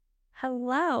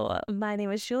Hello, my name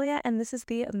is Julia, and this is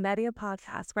the Media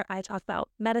Podcast where I talk about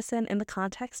medicine in the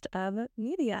context of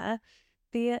media.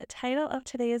 The title of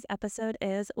today's episode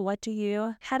is What Do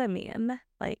You Ketamine?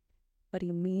 What do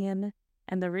you mean?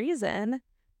 And the reason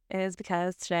is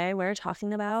because today we're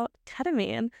talking about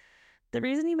ketamine. The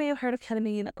reason you may have heard of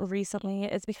ketamine recently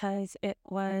is because it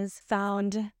was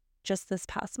found just this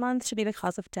past month to be the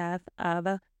cause of death of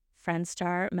Friends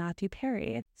star Matthew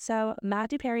Perry. So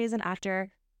Matthew Perry is an actor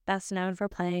best known for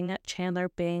playing Chandler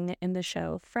Bing in the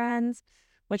show Friends,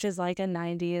 which is like a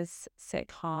 90s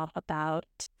sitcom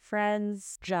about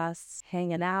friends just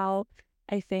hanging out.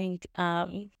 I think,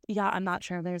 I'm not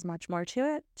sure if there's much more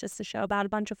to it. Just a show about a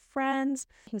bunch of friends.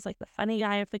 He was like the funny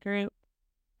guy of the group,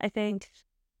 I think,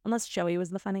 unless Joey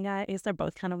was the funny guy. I guess they're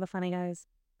both kind of the funny guys.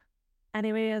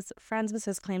 Anyways, Friends was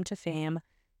his claim to fame,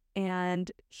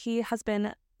 and he has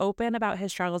been open about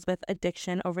his struggles with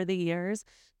addiction over the years.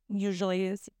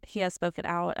 Usually he has spoken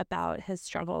out about his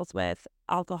struggles with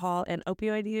alcohol and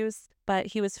opioid use, but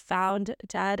he was found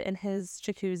dead in his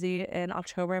jacuzzi in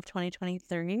October of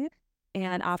 2023.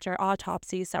 And after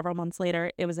autopsy several months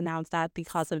later, it was announced that the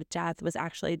cause of death was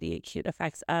actually the acute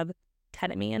effects of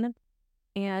ketamine.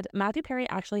 And Matthew Perry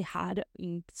actually had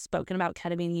spoken about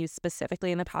ketamine use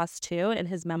specifically in the past too in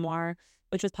his memoir,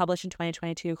 which was published in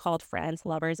 2022 called Friends,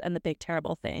 Lovers, and the Big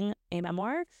Terrible Thing, a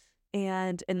memoir.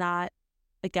 And in that,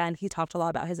 again, he talked a lot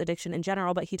about his addiction in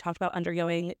general, but he talked about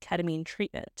undergoing ketamine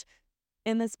treatment.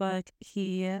 In this book,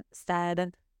 he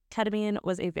said ketamine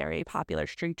was a very popular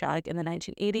street drug in the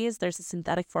 1980s. There's a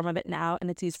synthetic form of it now,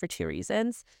 and it's used for two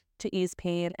reasons: to ease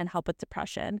pain and help with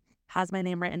depression. Has my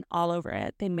name written all over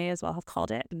it. They may as well have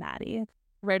called it Maddie.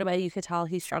 Right away, you could tell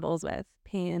he struggles with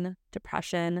pain,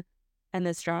 depression, and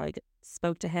this drug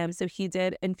spoke to him. So he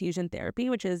did infusion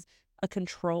therapy, which is a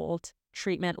controlled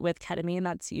treatment with ketamine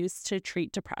that's used to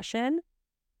treat depression.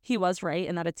 He was right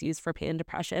in that it's used for pain and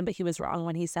depression, but he was wrong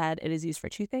when he said it is used for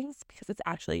two things, because it's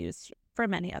actually used for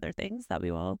many other things that we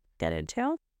will get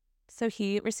into. So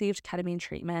he received ketamine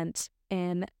treatment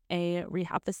in a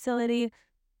rehab facility.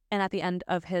 And at the end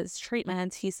of his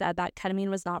treatment, he said that ketamine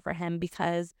was not for him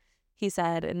because he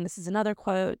said, and this is another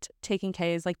quote, taking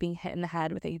K is like being hit in the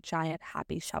head with a giant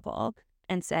happy shovel,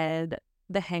 and said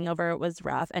the hangover was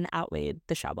rough and outweighed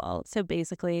the shovel. So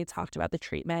basically talked about the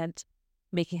treatment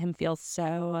making him feel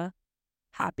so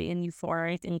happy and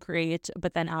euphoric and great,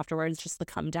 but then afterwards just the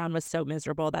come down was so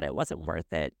miserable that it wasn't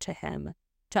worth it to him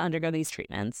to undergo these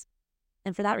treatments.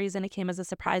 And for that reason, it came as a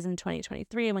surprise in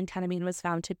 2023 when ketamine was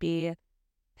found to be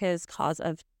his cause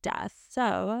of death.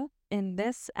 So in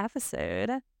this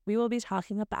episode, we will be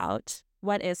talking about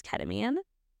what is ketamine,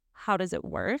 how does it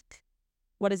work,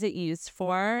 what is it used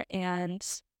for, and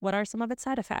what are some of its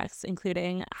side effects,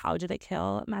 including how did it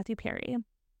kill Matthew Perry.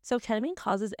 So ketamine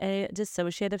causes a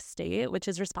dissociative state, which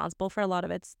is responsible for a lot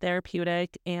of its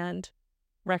therapeutic and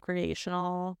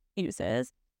recreational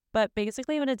uses. But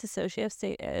basically what a dissociative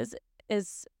state is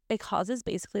it causes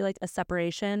basically like a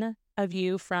separation of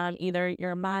you from either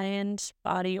your mind,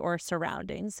 body, or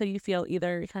surroundings. So you feel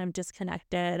either kind of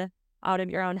disconnected out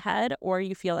of your own head, or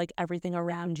you feel like everything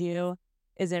around you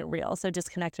isn't real. So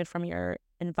disconnected from your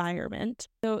environment.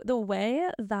 So the way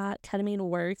that ketamine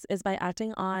works is by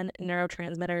acting on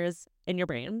neurotransmitters in your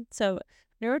brain. So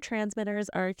neurotransmitters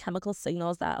are chemical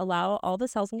signals that allow all the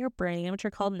cells in your brain, which are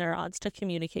called neurons, to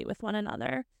communicate with one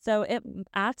another. So it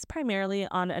acts primarily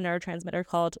on a neurotransmitter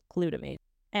called glutamate.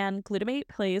 And glutamate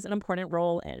plays an important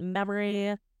role in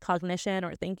memory, cognition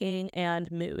or thinking,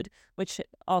 and mood, which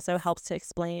also helps to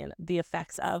explain the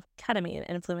effects of ketamine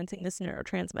influencing this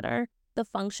neurotransmitter. The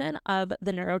function of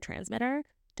the neurotransmitter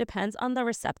depends on the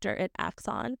receptor it acts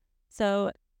on.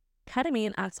 So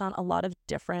ketamine acts on a lot of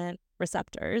different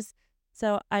receptors.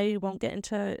 So I won't get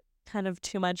into kind of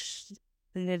too much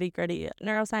nitty-gritty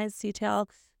neuroscience detail,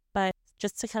 but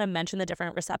just to kind of mention the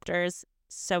different receptors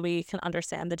so we can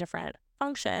understand the different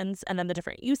functions and then the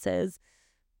different uses,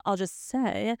 I'll just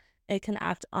say it can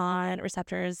act on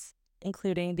receptors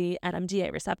including the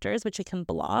NMDA receptors, which it can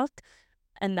block,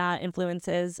 and that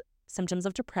influences symptoms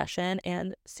of depression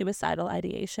and suicidal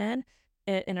ideation.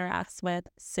 It interacts with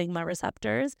sigma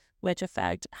receptors, which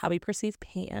affect how we perceive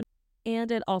pain.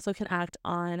 And it also can act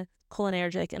on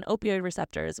cholinergic and opioid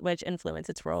receptors, which influence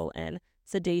its role in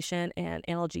sedation and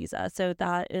analgesia. So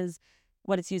that is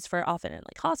what it's used for often in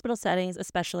like hospital settings,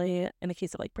 especially in the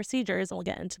case of like procedures. And we'll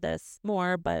get into this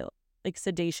more, but like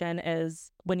sedation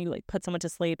is when you like put someone to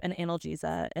sleep, and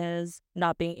analgesia is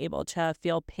not being able to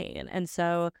feel pain. And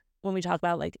so when we talk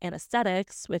about like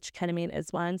anesthetics, which ketamine is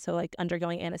one, so like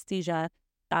undergoing anesthesia,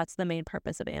 that's the main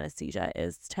purpose of anesthesia,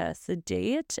 is to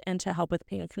sedate and to help with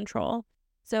pain control.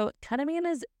 So ketamine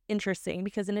is interesting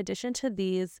because in addition to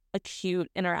these acute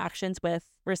interactions with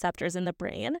receptors in the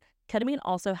brain, ketamine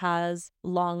also has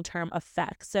long-term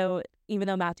effects. So even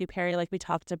though Matthew Perry, like we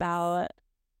talked about,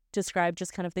 described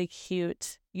just kind of the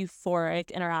acute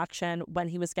euphoric interaction when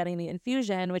he was getting the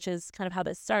infusion, which is kind of how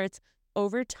this starts,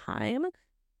 over time,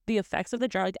 the effects of the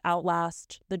drug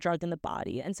outlast the drug in the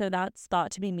body. And so that's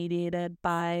thought to be mediated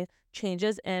by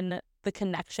changes in the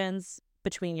connections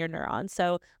between your neurons.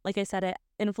 So like I said, it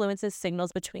influences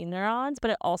signals between neurons, but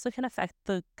it also can affect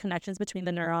the connections between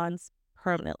the neurons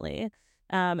permanently.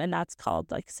 And that's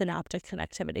called like synaptic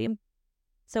connectivity.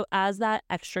 So as that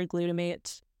extra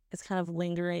glutamate is kind of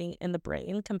lingering in the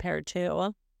brain compared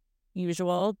to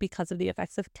usual because of the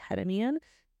effects of ketamine,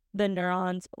 the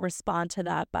neurons respond to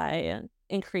that by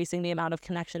increasing the amount of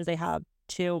connections they have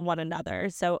to one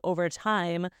another. So over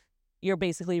time, you're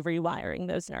basically rewiring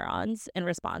those neurons in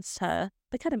response to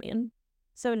the ketamine.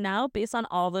 So now, based on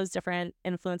all those different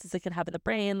influences it can have in the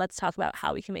brain, let's talk about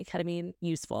how we can make ketamine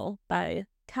useful by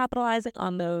capitalizing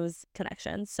on those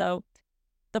connections. So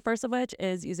the first of which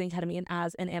is using ketamine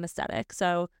as an anesthetic.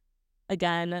 So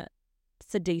again,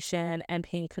 sedation and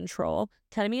pain control.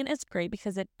 Ketamine is great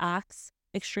because it acts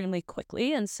extremely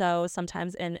quickly. And so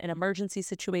sometimes in an emergency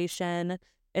situation,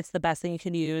 it's the best thing you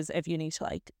can use if you need to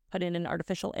like put in an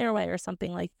artificial airway or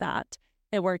something like that.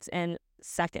 It works in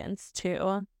seconds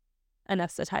to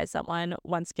anesthetize someone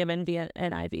once given via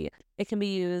an IV. It can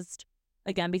be used,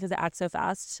 again, because it acts so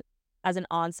fast, as an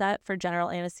onset for general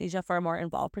anesthesia for a more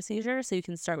involved procedure. So you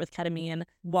can start with ketamine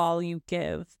while you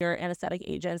give your anesthetic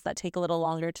agents that take a little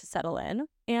longer to settle in.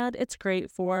 And it's great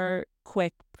for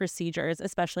quick procedures,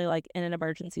 especially like in an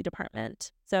emergency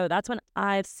department. So that's when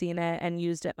I've seen it and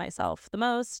used it myself the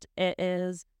most. It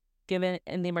is given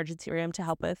in the emergency room to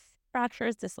help with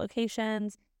fractures,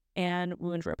 dislocations, and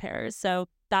wound repairs. So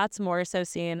that's more so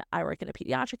seen. I work in a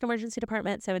pediatric emergency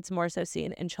department, so it's more so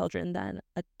seen in children than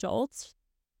adults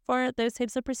for those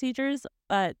types of procedures,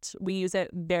 but we use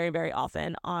it very, very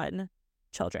often on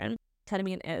children.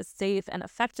 Ketamine is safe and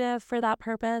effective for that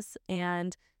purpose,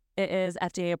 and it is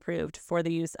FDA approved for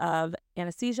the use of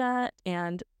anesthesia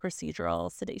and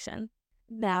procedural sedation.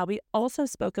 Now, we also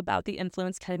spoke about the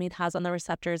influence ketamine has on the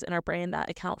receptors in our brain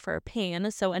that account for pain.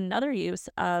 So another use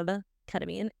of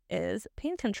ketamine is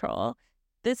pain control.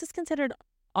 This is considered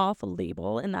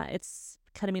off-label in that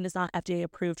ketamine is not FDA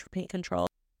approved for pain control,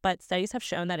 but studies have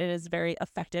shown that it is very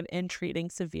effective in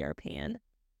treating severe pain.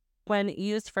 When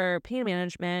used for pain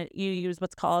management, you use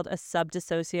what's called a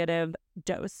subdissociative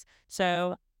dose.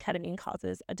 So ketamine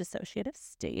causes a dissociative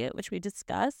state, which we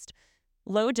discussed.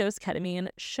 Low dose ketamine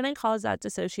shouldn't cause that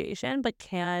dissociation, but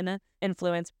can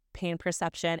influence pain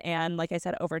perception. And like I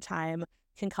said, over time,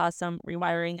 can cause some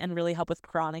rewiring and really help with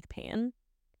chronic pain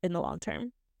in the long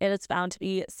term. It is found to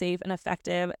be safe and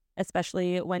effective,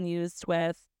 especially when used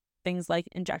with things like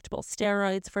injectable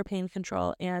steroids for pain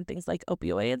control and things like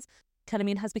opioids.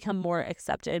 Ketamine has become more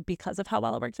accepted because of how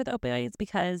well it works with opioids,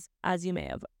 because as you may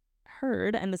have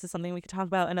heard, and this is something we could talk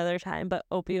about another time, but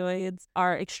opioids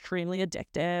are extremely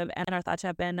addictive and are thought to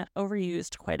have been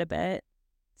overused quite a bit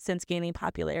since gaining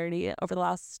popularity over the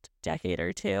last decade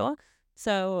or two.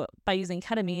 So by using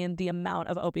ketamine, the amount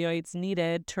of opioids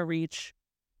needed to reach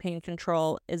pain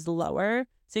control is lower.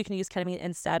 So you can use ketamine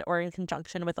instead or in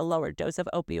conjunction with a lower dose of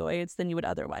opioids than you would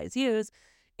otherwise use.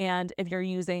 And if you're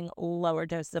using lower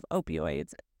doses of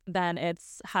opioids, then it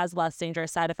has less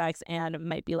dangerous side effects and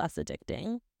might be less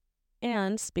addicting.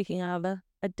 And speaking of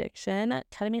addiction,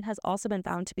 ketamine has also been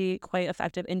found to be quite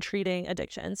effective in treating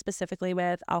addiction, specifically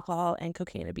with alcohol and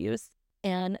cocaine abuse.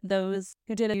 And those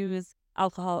who did use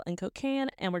alcohol and cocaine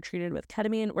and were treated with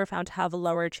ketamine were found to have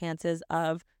lower chances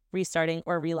of restarting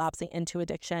or relapsing into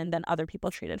addiction than other people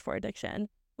treated for addiction,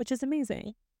 which is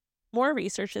amazing. More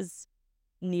research is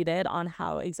needed on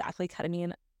how exactly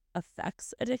ketamine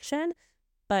affects addiction,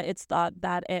 but it's thought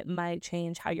that it might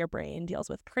change how your brain deals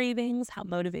with cravings, how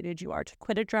motivated you are to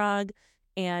quit a drug,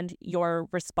 and your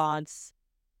response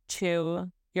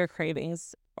to your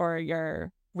cravings or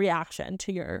your reaction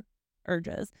to your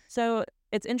urges. So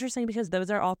it's interesting because those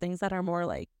are all things that are more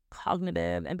like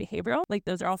cognitive and behavioral. Like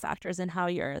those are all factors in how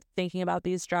you're thinking about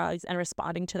these drugs and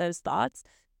responding to those thoughts,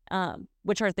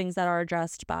 which are things that are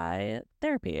addressed by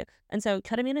therapy. And so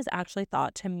ketamine is actually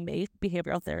thought to make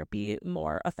behavioral therapy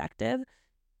more effective,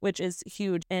 which is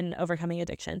huge in overcoming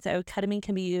addiction. So ketamine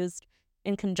can be used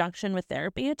in conjunction with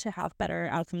therapy to have better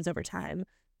outcomes over time,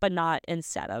 but not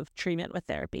instead of treatment with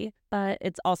therapy. But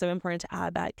it's also important to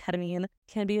add that ketamine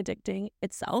can be addicting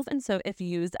itself. And so if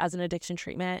used as an addiction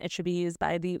treatment, it should be used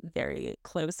by the very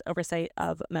close oversight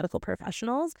of medical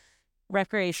professionals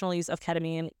recreational use of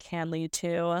ketamine can lead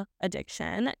to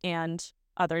addiction and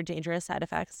other dangerous side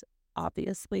effects,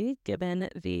 obviously, given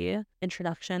the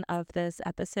introduction of this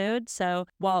episode. So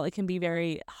while it can be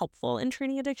very helpful in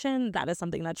treating addiction, that is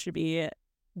something that should be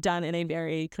done in a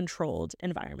very controlled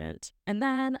environment. And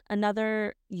then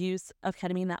another use of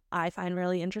ketamine that I find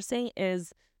really interesting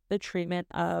is the treatment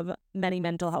of many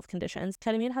mental health conditions.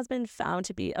 Ketamine has been found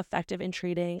to be effective in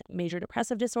treating major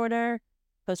depressive disorder,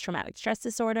 post-traumatic stress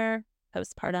disorder,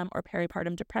 postpartum or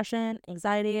peripartum depression,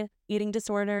 anxiety, eating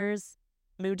disorders,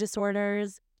 mood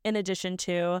disorders, in addition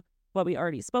to what we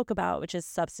already spoke about, which is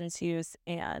substance use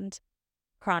and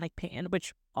chronic pain,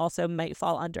 which also might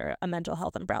fall under a mental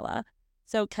health umbrella.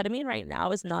 So ketamine right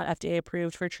now is not FDA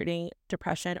approved for treating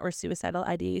depression or suicidal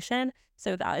ideation.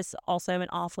 So that is also an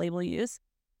off-label use.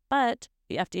 But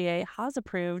the FDA has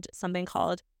approved something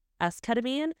called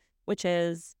S-ketamine, which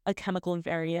is a chemical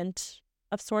variant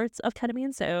of sorts of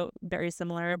ketamine. So very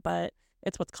similar, but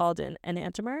it's what's called an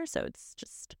enantiomer. So it's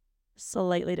just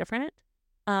slightly different.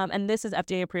 And this is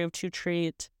FDA approved to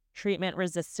treat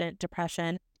treatment-resistant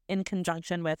depression in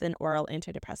conjunction with an oral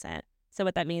antidepressant. So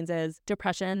what that means is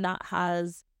depression that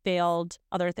has failed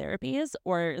other therapies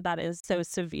or that is so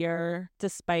severe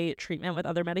despite treatment with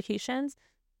other medications,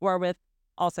 or with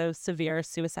also severe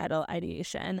suicidal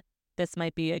ideation. This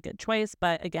might be a good choice,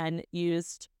 but again,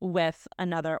 used with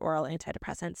another oral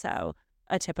antidepressant. So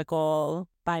a typical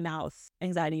by mouth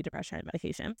anxiety, depression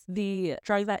medication. The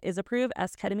drug that is approved,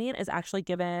 S-ketamine, is actually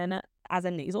given as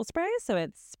a nasal spray. So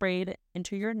it's sprayed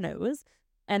into your nose.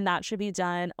 And that should be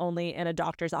done only in a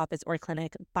doctor's office or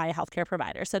clinic by a healthcare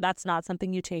provider. So that's not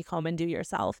something you take home and do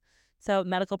yourself. So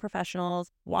medical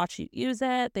professionals watch you use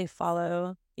it. They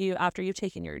follow you after you've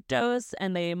taken your dose,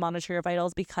 and they monitor your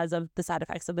vitals because of the side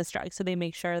effects of this drug. So they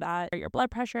make sure that your blood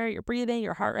pressure, your breathing,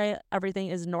 your heart rate, everything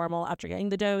is normal after getting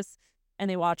the dose. And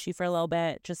they watch you for a little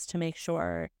bit just to make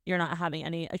sure you're not having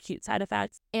any acute side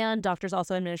effects. And doctors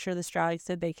also administer this drug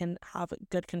so they can have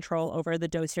good control over the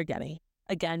dose you're getting.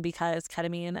 Again, because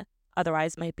ketamine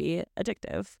otherwise might be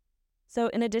addictive. So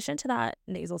in addition to that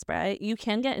nasal spray, you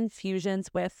can get infusions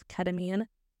with ketamine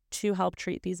to help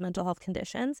treat these mental health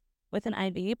conditions with an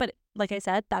IV. But like I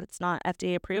said, that's not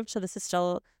FDA approved. So this is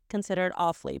still considered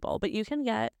off-label. But you can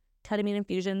get ketamine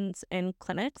infusions in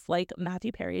clinics like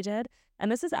Matthew Perry did.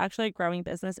 And this is actually a growing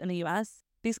business in the US.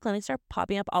 These clinics are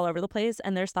popping up all over the place,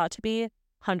 and there's thought to be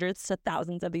hundreds to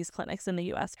thousands of these clinics in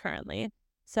the US currently.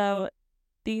 So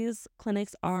these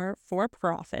clinics are for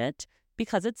profit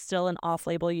because it's still an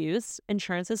off-label use.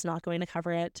 Insurance is not going to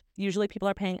cover it. Usually people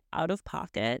are paying out of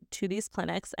pocket to these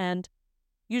clinics, and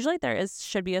usually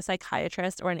should be a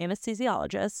psychiatrist or an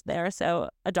anesthesiologist there,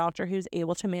 so a doctor who's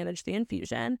able to manage the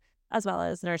infusion, as well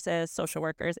as nurses, social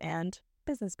workers, and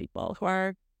business people who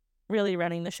are really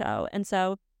running the show. And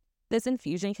so this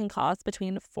infusion can cost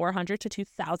between $400 to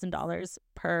 $2,000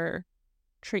 per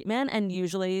treatment, and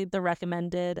usually the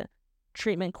recommended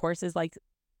treatment course is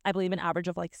I believe an average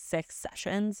of 6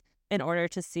 sessions in order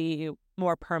to see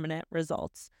more permanent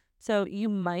results. So you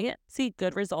might see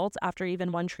good results after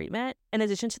even one treatment, in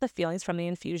addition to the feelings from the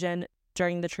infusion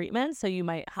during the treatment. So you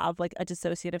might have a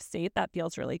dissociative state that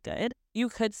feels really good. You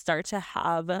could start to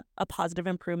have a positive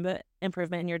improvement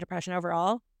in your depression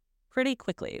overall pretty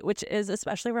quickly, which is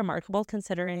especially remarkable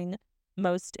considering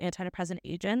most antidepressant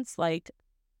agents, like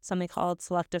something called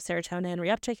selective serotonin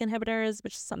reuptake inhibitors,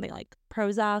 which is something like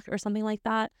Prozac or something like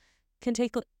that, can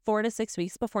take 4 to 6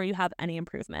 weeks before you have any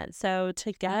improvement. So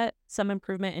to get some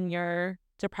improvement in your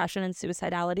depression and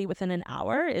suicidality within an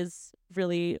hour is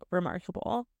really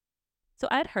remarkable. So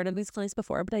I had heard of these clinics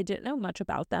before, but I didn't know much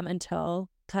about them until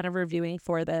kind of reviewing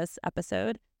for this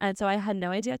episode. And so I had no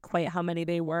idea quite how many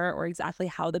they were or exactly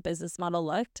how the business model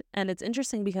looked. And it's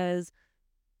interesting because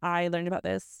I learned about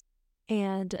this.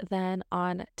 And then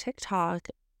on TikTok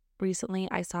recently,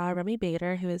 I saw Remy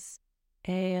Bader, who is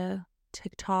a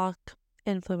TikTok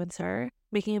influencer,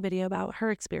 making a video about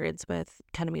her experience with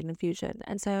ketamine infusion.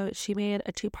 And so she made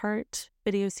a 2-part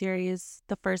video series,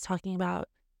 the first talking about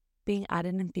being at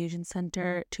an infusion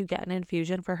center to get an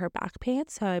infusion for her back pain.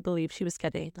 So I believe she was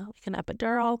getting an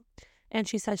epidural, and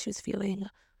she said she was feeling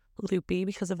loopy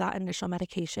because of that initial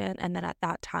medication. And then at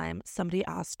that time, somebody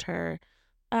asked her,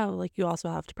 oh, you also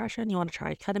have depression, you want to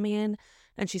try ketamine?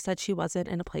 And she said she wasn't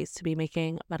in a place to be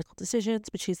making medical decisions,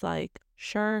 but she's like,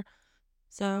 sure.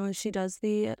 So she does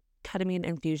the ketamine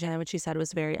infusion, which she said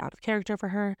was very out of character for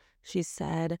her. She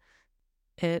said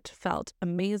it felt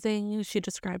amazing. She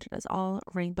described it as all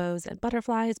rainbows and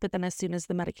butterflies, but then as soon as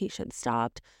the medication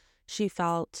stopped, she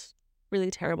felt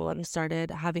really terrible and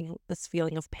started having this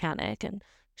feeling of panic. And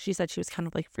she said she was kind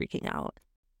of freaking out.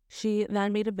 She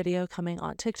then made a video coming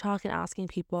on TikTok and asking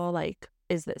people, like,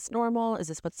 is this normal? Is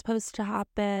this what's supposed to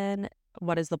happen?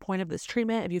 What is the point of this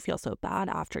treatment? If you feel so bad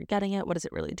after getting it, what does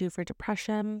it really do for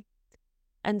depression?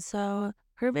 And so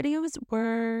her videos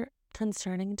were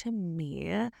concerning to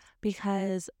me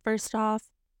because, first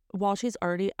off, while she's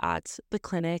already at the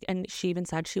clinic and she even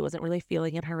said she wasn't really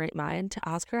feeling in her right mind, to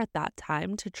ask her at that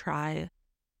time to try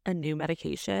a new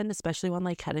medication, especially one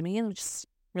like ketamine, which is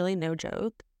really no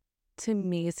joke, to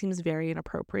me seems very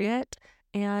inappropriate.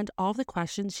 And all of the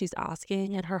questions she's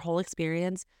asking and her whole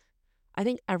experience, I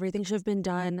think everything should have been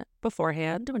done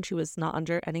beforehand when she was not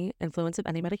under any influence of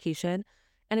any medication.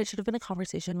 And it should have been a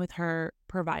conversation with her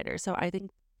provider. So I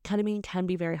think ketamine can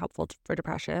be very helpful for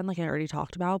depression, like I already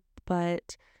talked about,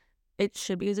 but it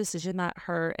should be a decision that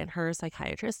her and her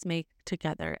psychiatrist make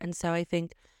together. And so I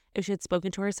think if she had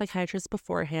spoken to her psychiatrist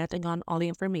beforehand and gotten all the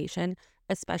information,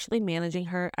 especially managing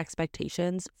her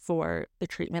expectations for the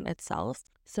treatment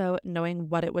itself. So knowing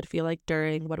what it would feel like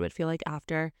during, what it would feel like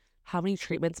after, how many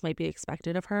treatments might be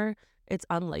expected of her, it's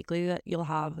unlikely that you'll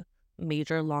have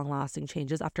major long-lasting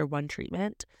changes after one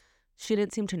treatment. She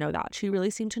didn't seem to know that. She really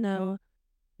seemed to know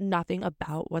nothing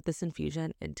about what this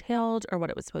infusion entailed or what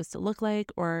it was supposed to look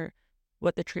like or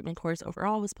what the treatment course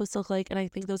overall was supposed to look like. And I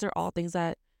think those are all things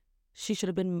that she should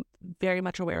have been very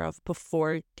much aware of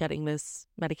before getting this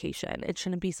medication. It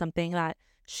shouldn't be something that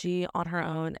she on her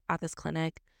own at this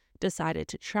clinic decided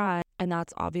to try. And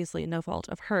that's obviously no fault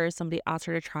of hers. Somebody asked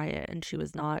her to try it and she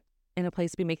was not in a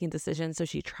place to be making decisions, so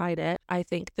she tried it. I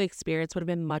think the experience would have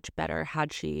been much better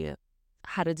had she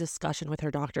had a discussion with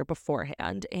her doctor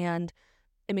beforehand. And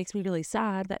it makes me really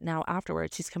sad that now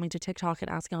afterwards she's coming to TikTok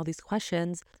and asking all these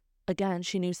questions. Again,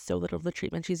 she knew so little of the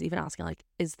treatment. She's even asking, like,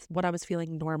 is what I was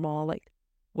feeling normal? Like,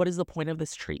 what is the point of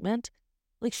this treatment?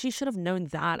 Like, she should have known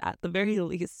that at the very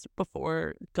least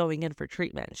before going in for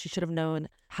treatment. She should have known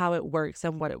how it works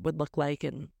and what it would look like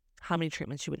and how many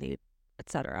treatments she would need,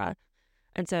 etc.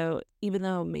 And so even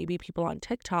though maybe people on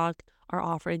TikTok are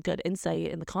offering good insight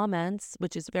in the comments,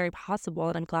 which is very possible,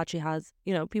 and I'm glad she has,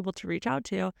 people to reach out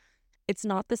to, it's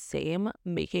not the same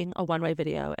making a one-way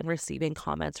video and receiving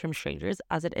comments from strangers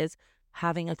as it is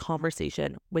having a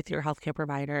conversation with your healthcare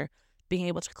provider, being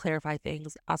able to clarify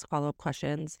things, ask follow-up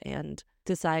questions, and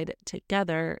decide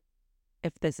together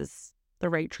if this is the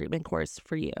right treatment course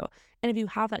for you. And if you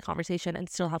have that conversation and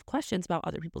still have questions about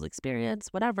other people's experience,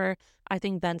 whatever, I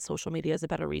think then social media is a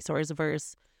better resource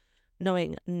versus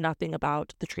knowing nothing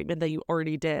about the treatment that you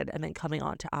already did and then coming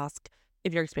on to ask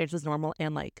if your experience was normal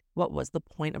and like what was the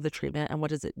point of the treatment and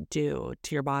what does it do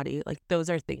to your body. Like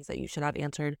those are things that you should have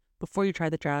answered before you try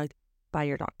the drug by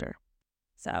your doctor.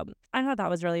 So I thought that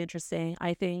was really interesting.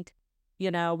 I think,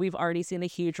 we've already seen a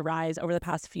huge rise over the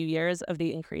past few years of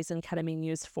the increase in ketamine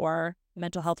use for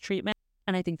mental health treatment.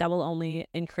 And I think that will only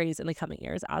increase in the coming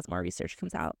years as more research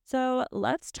comes out. So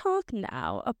let's talk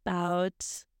now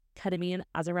about ketamine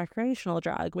as a recreational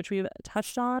drug, which we've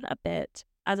touched on a bit.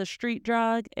 As a street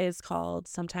drug is called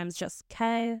sometimes just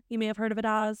K. You may have heard of it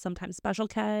as sometimes Special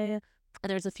K. And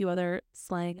there's a few other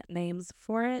slang names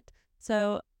for it.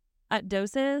 So at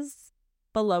doses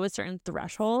below a certain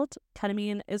threshold,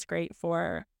 ketamine is great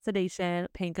for sedation,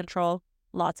 pain control,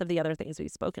 lots of the other things we've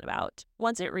spoken about.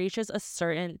 Once it reaches a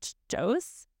certain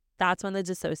dose, that's when the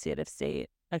dissociative state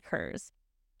occurs.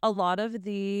 A lot of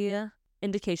the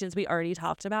indications we already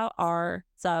talked about are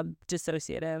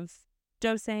sub-dissociative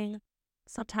dosing.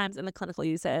 Sometimes in the clinical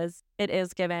uses, it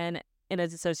is given in a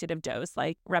dissociative dose.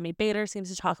 Like Remy Bader seems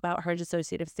to talk about her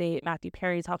dissociative state. Matthew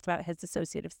Perry talked about his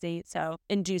dissociative state. So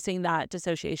inducing that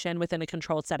dissociation within a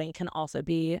controlled setting can also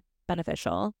be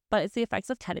beneficial. But it's the effects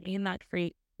of ketamine that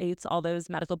creates all those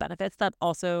medical benefits that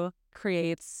also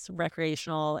creates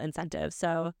recreational incentives.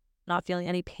 So not feeling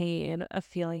any pain, of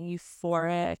feeling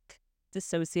euphoric,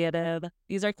 dissociative.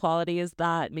 These are qualities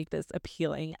that make this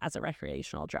appealing as a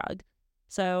recreational drug.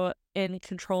 So in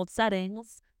controlled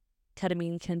settings,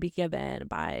 ketamine can be given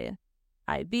by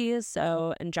IVs,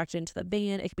 so injected into the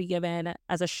vein. It can be given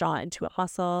as a shot into a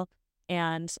muscle.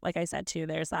 And like I said too,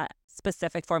 there's that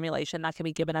specific formulation that can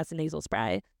be given as a nasal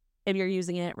spray. If you're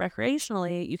using it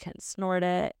recreationally, you can snort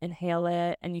it, inhale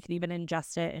it, and you can even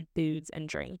ingest it in foods and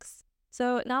drinks.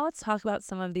 So now let's talk about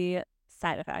some of the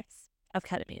side effects of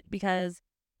ketamine, because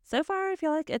so far I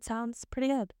feel like it sounds pretty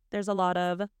good. There's a lot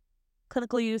of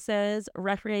clinical uses,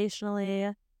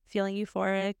 recreationally, feeling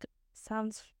euphoric,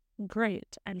 sounds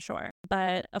great, I'm sure.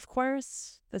 But of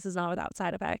course, this is not without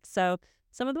side effects. So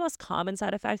some of the most common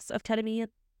side effects of ketamine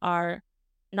are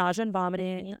nausea and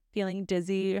vomiting, feeling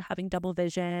dizzy, having double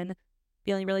vision,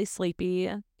 feeling really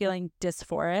sleepy, feeling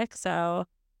dysphoric. So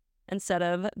instead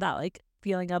of that like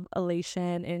feeling of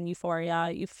elation and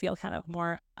euphoria. You feel kind of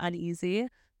more uneasy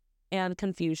and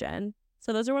confusion.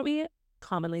 So those are what we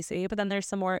commonly see, but then there's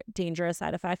some more dangerous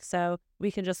side effects. So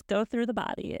we can just go through the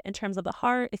body. In terms of the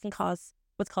heart, it can cause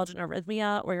what's called an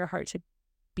arrhythmia, where your heart should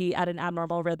be at an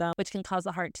abnormal rhythm, which can cause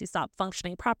the heart to stop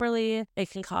functioning properly. It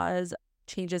can cause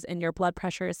changes in your blood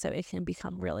pressure, so it can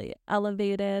become really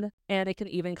elevated, and it can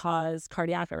even cause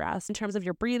cardiac arrest. In terms of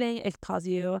your breathing, it can cause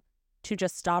you to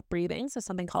just stop breathing, so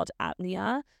something called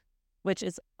apnea, which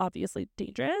is obviously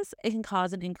dangerous. It can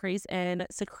cause an increase in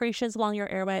secretions along your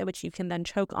airway, which you can then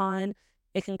choke on.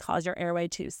 It can cause your airway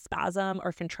to spasm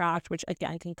or contract, which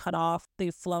again can cut off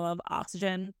the flow of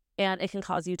oxygen. And it can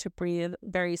cause you to breathe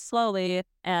very slowly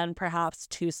and perhaps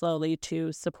too slowly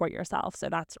to support yourself. So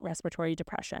that's respiratory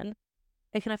depression.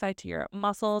 It can affect your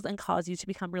muscles and cause you to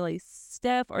become really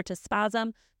stiff or to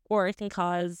spasm, or it can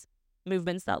cause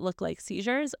movements that look like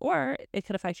seizures, or it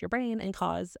could affect your brain and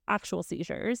cause actual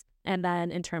seizures. And then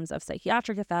in terms of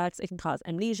psychiatric effects, it can cause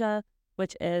amnesia,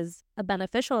 which is a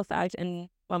beneficial effect. And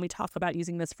when we talk about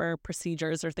using this for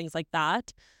procedures or things like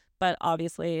that, but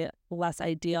obviously less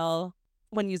ideal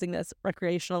when using this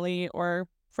recreationally or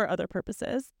for other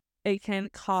purposes. It can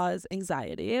cause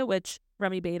anxiety, which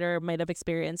Remy Bader might have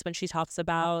experienced when she talks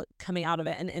about coming out of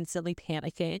it and instantly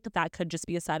panicking. That could just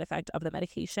be a side effect of the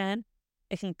medication.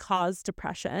 It can cause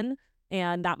depression,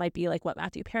 and that might be like what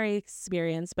Matthew Perry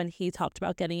experienced when he talked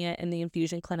about getting it in the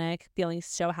infusion clinic, feeling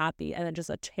so happy, and then just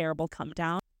a terrible come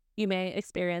down. You may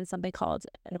experience something called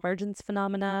an emergence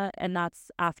phenomena, and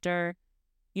that's after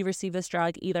you receive this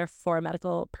drug either for a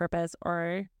medical purpose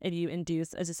or if you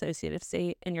induce a dissociative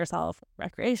state in yourself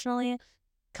recreationally.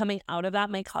 Coming out of that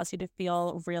might cause you to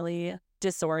feel really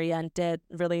disoriented,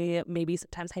 really maybe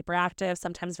sometimes hyperactive,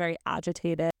 sometimes very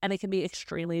agitated, and it can be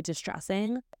extremely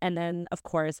distressing. And then, of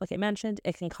course, like I mentioned,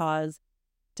 it can cause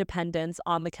dependence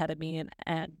on the ketamine,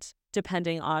 and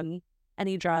depending on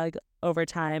any drug over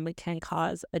time can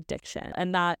cause addiction.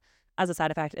 And that, as a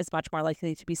side effect, is much more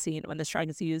likely to be seen when this drug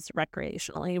is used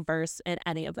recreationally versus in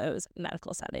any of those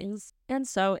medical settings. And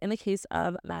so in the case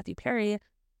of Matthew Perry,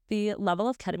 the level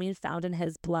of ketamine found in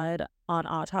his blood on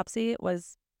autopsy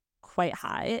was quite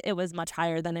high. It was much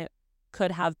higher than it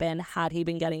could have been had he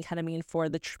been getting ketamine for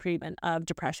the treatment of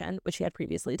depression, which he had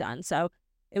previously done. So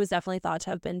it was definitely thought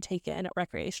to have been taken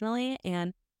recreationally,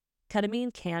 and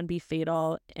ketamine can be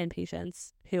fatal in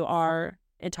patients who are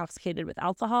intoxicated with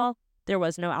alcohol. There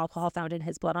was no alcohol found in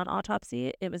his blood on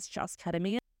autopsy. It was just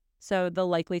ketamine. So the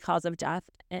likely cause of death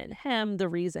in him, the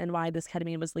reason why this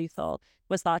ketamine was lethal,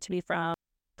 was thought to be from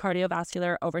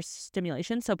cardiovascular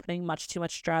overstimulation, so putting much too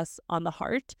much stress on the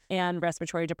heart, and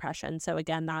respiratory depression. So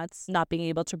again, that's not being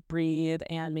able to breathe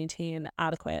and maintain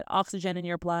adequate oxygen in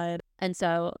your blood. And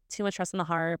so too much stress on the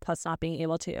heart plus not being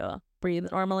able to breathe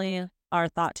normally are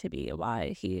thought to be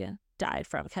why he died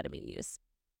from ketamine use.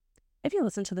 If you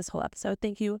listened to this whole episode,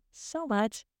 thank you so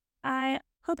much. I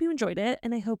hope you enjoyed it,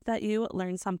 and I hope that you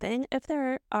learned something. If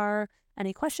there are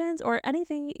any questions or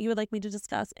anything you would like me to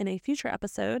discuss in a future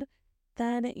episode,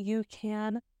 then you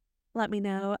can let me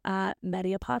know at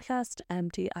Media Podcast,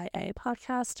 MDIA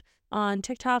Podcast, on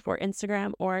TikTok or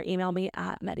Instagram, or email me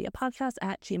at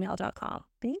mediapodcast@gmail.com.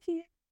 Thank you.